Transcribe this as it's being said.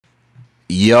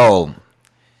Yo,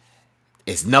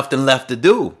 it's nothing left to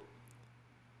do.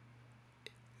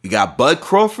 You got Bud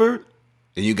Crawford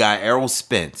and you got Errol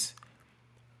Spence.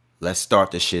 Let's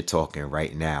start the shit talking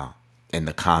right now. In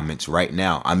the comments right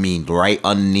now. I mean, right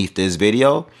underneath this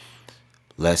video.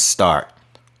 Let's start.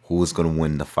 Who's going to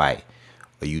win the fight?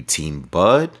 Are you team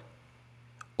Bud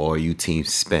or are you team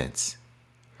Spence?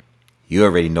 You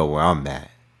already know where I'm at.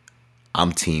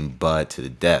 I'm team Bud to the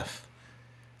death.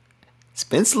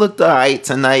 Spence looked alright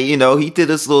tonight. You know, he did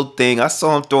his little thing. I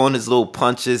saw him throwing his little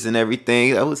punches and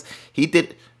everything.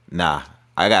 Nah,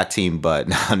 I got team Bud.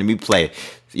 Now, let me play.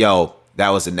 Yo, that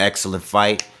was an excellent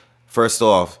fight. First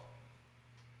off,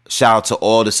 shout out to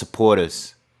all the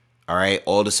supporters. All right,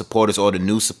 all the supporters, all the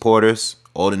new supporters,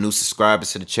 all the new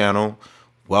subscribers to the channel.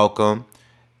 Welcome.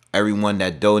 Everyone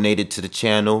that donated to the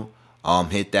channel.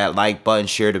 Hit that like button,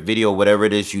 share the video, whatever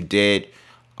it is you did.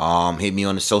 Hit me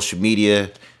on the social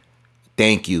media.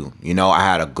 Thank you. You know, I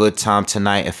had a good time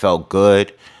tonight. It felt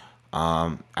good.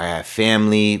 I had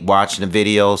family watching the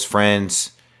videos,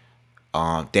 friends.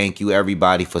 Thank you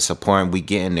everybody for supporting. We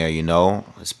getting there, you know.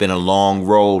 It's been a long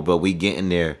road, but we getting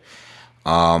there.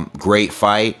 Great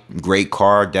fight, great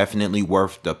card, definitely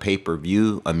worth the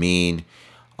pay-per-view. I mean,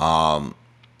 all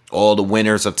the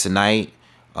winners of tonight,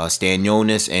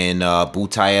 Stanionis and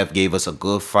Butayev gave us a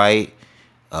good fight.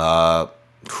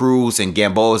 Cruz and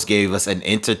Gamboa's gave us an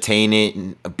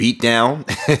entertaining beatdown.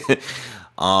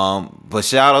 But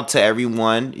shout out to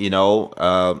everyone, you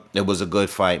know, it was a good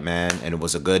fight, man, and it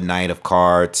was a good night of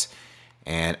cards,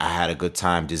 and I had a good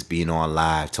time just being on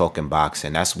live, talking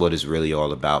boxing. That's what it's really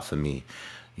all about for me,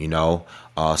 you know.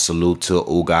 Salute to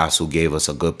Ugas, who gave us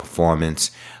a good performance,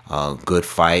 good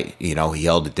fight, you know, he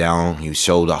held it down, he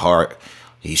showed the heart,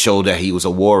 he showed that he was a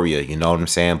warrior, you know what I'm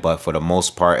saying, but for the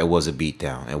most part, it was a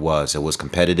beatdown. It was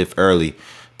competitive early,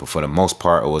 but for the most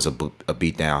part, it was a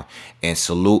beatdown. And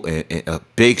salute, and a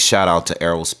big shout out to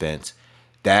Errol Spence.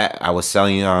 That I was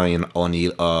telling you on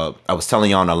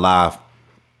the live.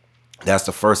 That's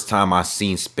the first time I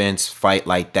seen Spence fight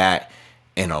like that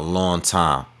in a long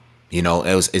time. You know,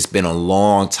 it's been a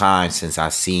long time since I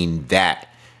seen that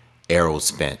Errol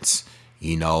Spence.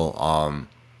 You know,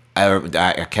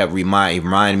 I kept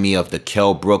reminding me of the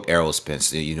Kell Brook Errol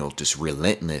Spence. You know, just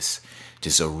relentless,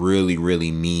 just a really, really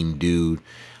mean dude.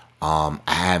 I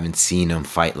haven't seen him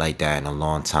fight like that in a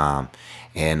long time.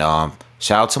 And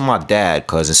shout out to my dad,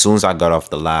 because as soon as I got off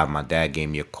the live, my dad gave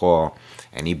me a call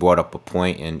and he brought up a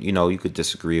point, and you know, you could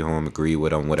disagree with him, agree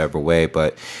with him, whatever way,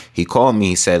 but he called me,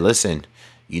 he said, listen,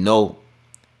 you know,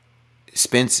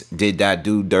 Spence did that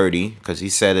dude dirty, because he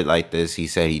said it like this. He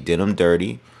said he did him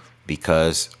dirty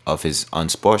because of his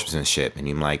unsportsmanship. And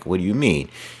I'm like, what do you mean?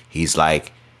 He's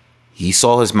like, he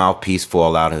saw his mouthpiece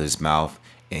fall out of his mouth,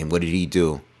 and what did he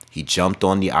do? He jumped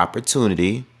on the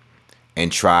opportunity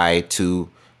and tried to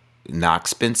knock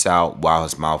Spence out while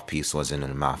his mouthpiece wasn't in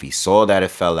the mouth. He saw that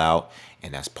it fell out,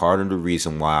 and that's part of the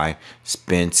reason why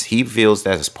Spence, he feels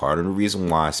that is part of the reason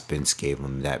why Spence gave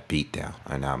him that beatdown.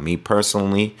 And now, me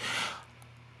personally,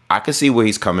 I can see where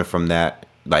he's coming from that,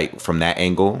 like from that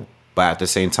angle, but at the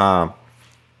same time,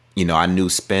 you know, I knew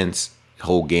Spence's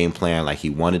whole game plan, like he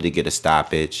wanted to get a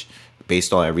stoppage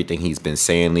based on everything he's been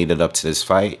saying leading up to this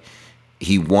fight.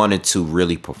 He wanted to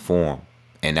really perform,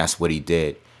 and that's what he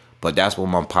did. But that's what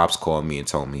my pops called me and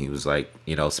told me. He was like,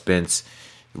 you know, Spence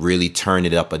really turned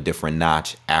it up a different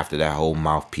notch after that whole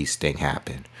mouthpiece thing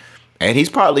happened. And he's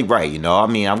probably right, you know. I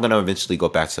mean, I'm going to eventually go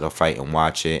back to the fight and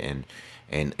watch it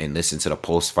and listen to the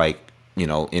post-fight, you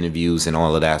know, interviews and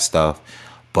all of that stuff.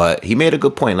 But he made a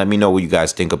good point. Let me know what you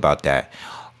guys think about that.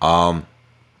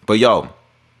 But yo,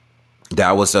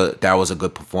 that was a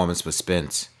good performance for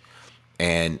Spence.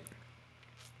 And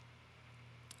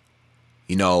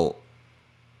you know,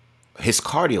 his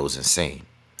cardio is insane.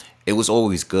 It was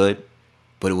always good,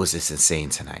 but it was just insane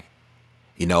tonight.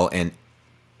 You know, and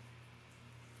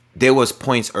there was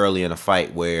points early in the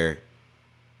fight where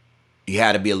you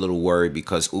had to be a little worried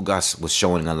because Ugas was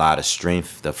showing a lot of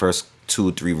strength. The first 2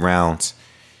 or 3 rounds,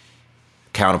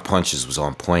 counter punches was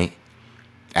on point.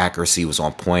 Accuracy was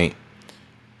on point.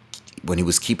 When he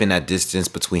was keeping that distance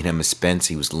between him and Spence,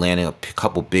 he was landing a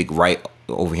couple big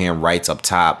overhand rights up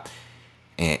top.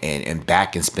 And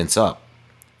backing Spence up.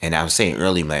 And I was saying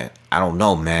early, man, I don't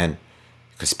know, man,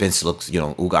 because Spence looks, you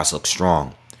know, Ugas looks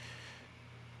strong.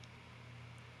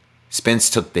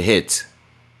 Spence took the hits,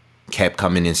 kept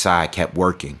coming inside, kept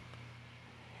working.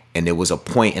 And there was a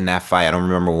point in that fight, I don't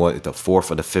remember what, the 4th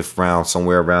or the 5th round,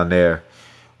 somewhere around there,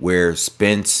 where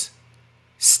Spence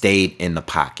stayed in the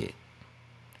pocket.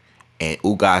 And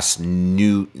Ugas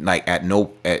knew, like,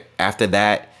 after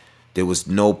that, there was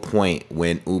no point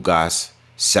when Ugas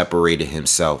separated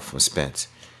himself from Spence.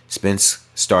 Spence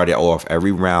started off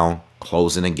every round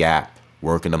closing the gap,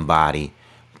 working the body,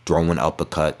 throwing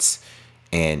uppercuts,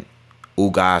 and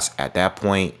Ugas at that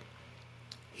point,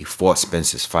 he fought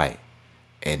Spence's fight,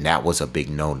 and that was a big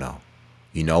no-no.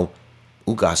 You know,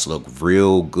 Ugas looked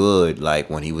real good, like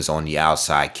when he was on the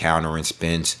outside countering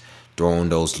Spence, throwing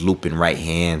those looping right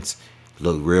hands,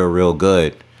 looked real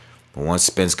good. But once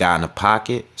Spence got in the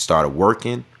pocket, started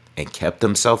working, and kept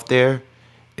himself there,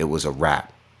 it was a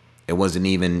wrap. It wasn't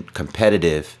even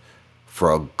competitive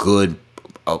for a good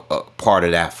part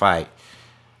of that fight.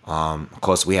 Of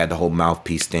course, we had the whole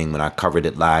mouthpiece thing. When I covered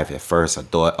it live at first, I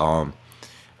thought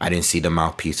I didn't see the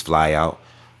mouthpiece fly out.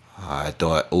 I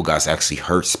thought Ugas actually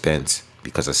hurt Spence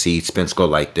because I see Spence go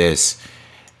like this,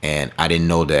 and I didn't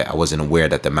know that. I wasn't aware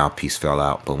that the mouthpiece fell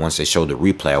out. But once they showed the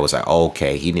replay, I was like, oh,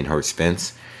 okay, he didn't hurt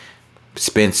Spence.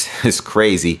 Spence is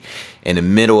crazy. In the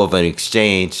middle of an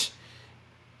exchange,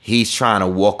 he's trying to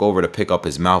walk over to pick up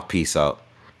his mouthpiece up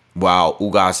while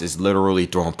Ugas is literally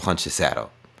throwing punches at him.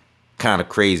 Kind of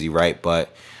crazy, right?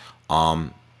 But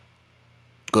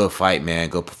good fight, man.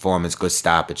 Good performance. Good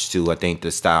stoppage too. I think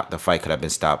the fight could have been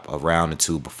stopped a round or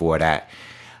two before that.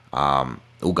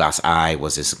 Ugas' eye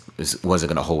wasn't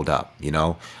gonna hold up. You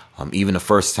know, even the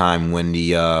first time when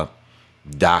the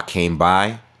doc came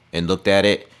by and looked at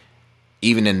it,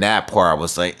 even in that part, I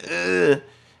was like,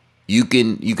 you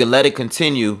can let it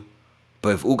continue, but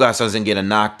if Ugas doesn't get a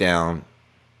knockdown,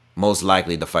 most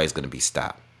likely the fight's gonna be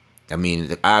stopped. I mean,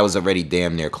 the eye was already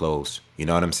damn near closed. You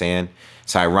know what I'm saying?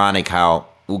 It's ironic how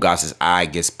Ugas' eye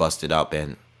gets busted up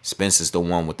and Spence is the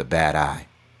one with the bad eye.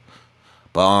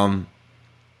 But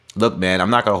look, man,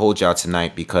 I'm not gonna hold y'all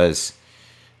tonight because,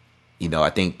 you know, I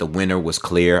think the winner was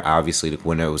clear. Obviously, the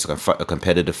winner was a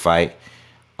competitive fight.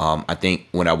 I think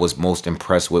what I was most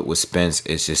impressed with Spence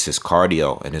is just his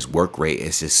cardio and his work rate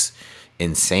is just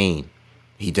insane.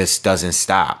 He just doesn't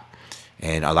stop.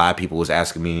 And a lot of people was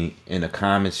asking me in the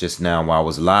comments just now while I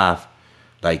was live,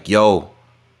 like, yo,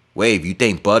 Wave, you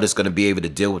think Bud is going to be able to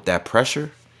deal with that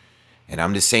pressure? And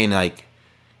I'm just saying, like,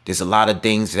 there's a lot of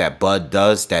things that Bud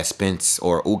does that Spence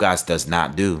or Ugas does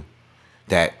not do,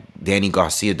 that Danny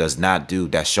Garcia does not do,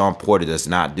 that Sean Porter does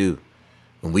not do.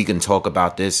 And we can talk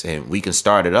about this and we can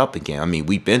start it up again. I mean,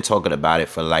 we've been talking about it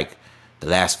for like the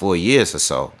last 4 years or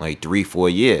so, like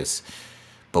 3-4 years.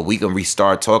 But we can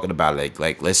restart talking about it.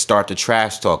 Like let's start the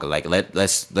trash talking. Like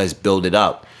let's build it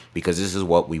up because this is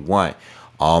what we want.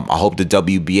 I hope the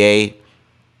WBA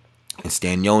and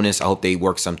Stanionis, I hope they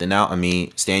work something out. I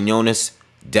mean, Stanionis,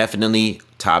 definitely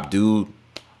top dude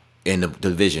in the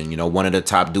division. You know, one of the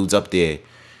top dudes up there.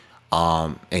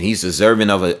 And he's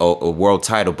deserving of a world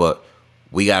title, but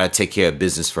we got to take care of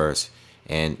business first.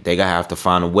 And they got to have to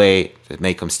find a way to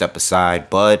make him step aside.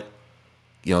 Bud,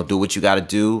 you know, do what you got to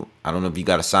do. I don't know if you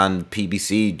got to sign the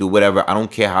PBC, do whatever. I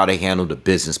don't care how they handle the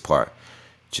business part.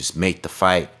 Just make the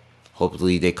fight.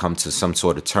 Hopefully they come to some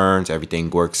sort of terms. Everything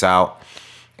works out.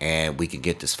 And we can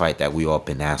get this fight that we all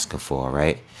been asking for,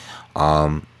 right?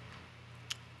 But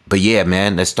yeah,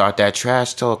 man, let's start that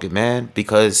trash talking, man.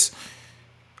 Because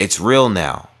it's real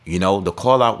now. You know, the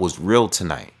call out was real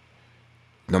tonight.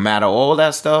 No matter all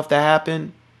that stuff that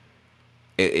happened,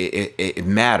 it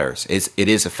matters. It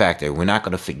is a factor. We're not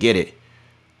going to forget it.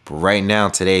 But right now,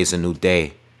 today is a new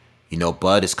day. You know,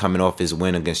 Bud is coming off his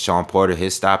win against Sean Porter,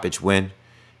 his stoppage win.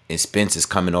 And Spence is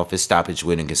coming off his stoppage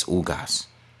win against Ugas.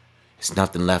 There's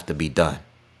nothing left to be done.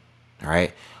 All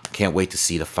right? Can't wait to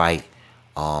see the fight.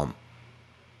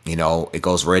 You know, it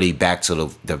goes really back to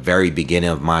the very beginning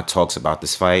of my talks about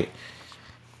this fight.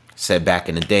 Said back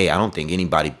in the day, I don't think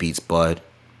anybody beats Bud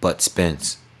but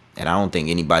Spence. And I don't think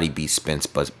anybody beats Spence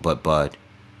but Bud.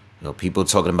 You know, people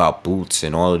talking about Boots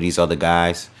and all of these other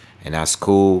guys, and that's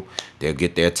cool. They'll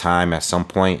get their time at some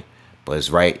point, but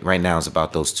it's right now it's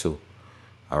about those two.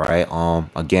 All right.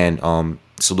 Again,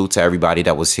 salute to everybody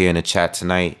that was here in the chat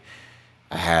tonight.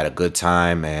 I had a good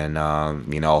time, and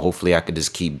you know, hopefully I could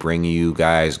just keep bringing you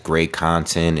guys great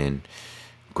content and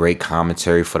great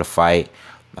commentary for the fight.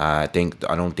 I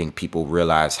don't think people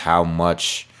realize how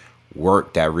much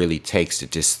work that really takes to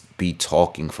just be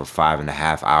talking for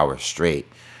 5.5 hours straight.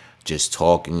 Just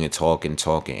talking and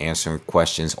talking, answering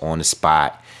questions on the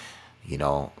spot, you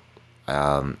know,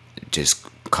 just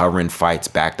covering fights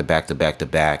back to back to back to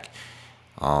back.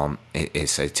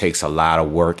 It takes a lot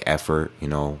of work, effort, you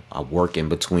know. I work in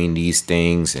between these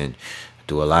things and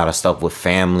do a lot of stuff with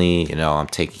family, you know. I'm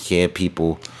taking care of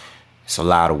people. It's a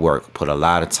lot of work. Put a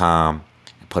lot of time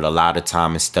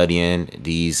in studying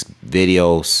these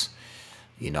videos.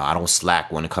 You know, I don't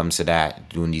slack when it comes to that,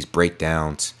 doing these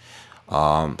breakdowns.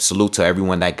 Salute to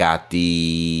everyone that got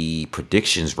the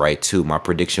predictions right too. My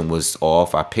prediction was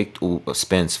off. I picked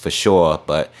Spence for sure,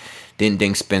 but didn't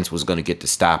think Spence was gonna get the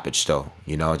stoppage though.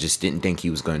 You know, just didn't think he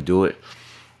was gonna do it.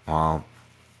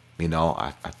 You know,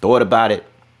 I thought about it.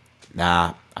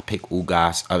 Nah, I picked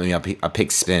Ugas. I mean, I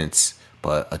picked Spence,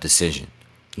 but a decision.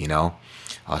 You know,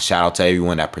 shout out to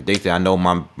everyone that predicted. I know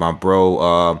my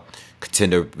bro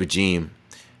Contender Regime.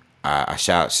 I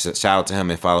shout out to him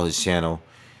and follow his channel.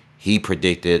 He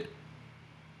predicted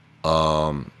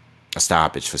a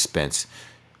stoppage for Spence,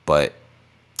 but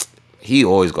he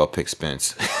always gonna pick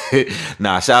Spence.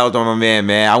 Nah, shout out to my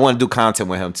man. I want to do content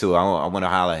with him too. I want to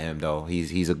holler at him though.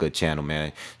 He's a good channel,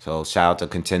 man. So shout out to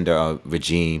Contender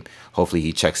Regime. Hopefully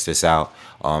he checks this out.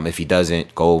 If he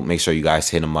doesn't, go make sure you guys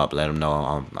hit him up. Let him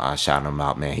know I shout him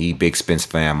out, man. He big Spence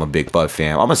fan. I'm a big Bud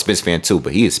fan. I'm a Spence fan too,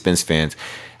 but he is Spence fans.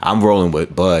 I'm rolling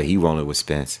with Bud. He rolling with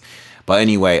Spence. But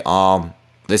anyway,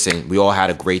 listen, we all had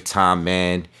a great time,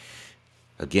 man.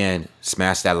 Again,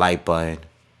 smash that like button.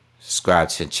 Subscribe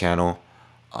to the channel.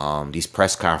 These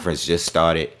press conferences just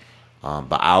started.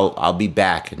 But I'll be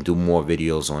back and do more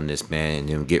videos on this, man, and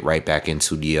then get right back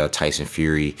into the Tyson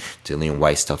Fury, Dillian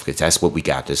White stuff, because that's what we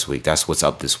got this week. That's what's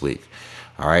up this week.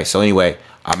 All right. So anyway,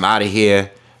 I'm out of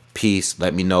here. Peace.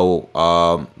 Let me know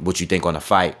what you think on the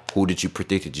fight. Who did you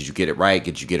predict? Did you get it right?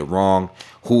 Did you get it wrong?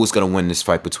 Who was gonna win this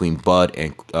fight between Bud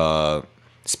and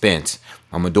Spence?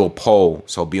 I'm gonna do a poll,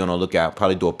 so be on the lookout.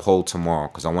 Probably do a poll tomorrow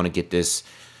because I want to get this.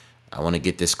 I want to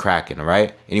get this cracking. All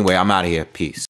right. Anyway, I'm out of here. Peace.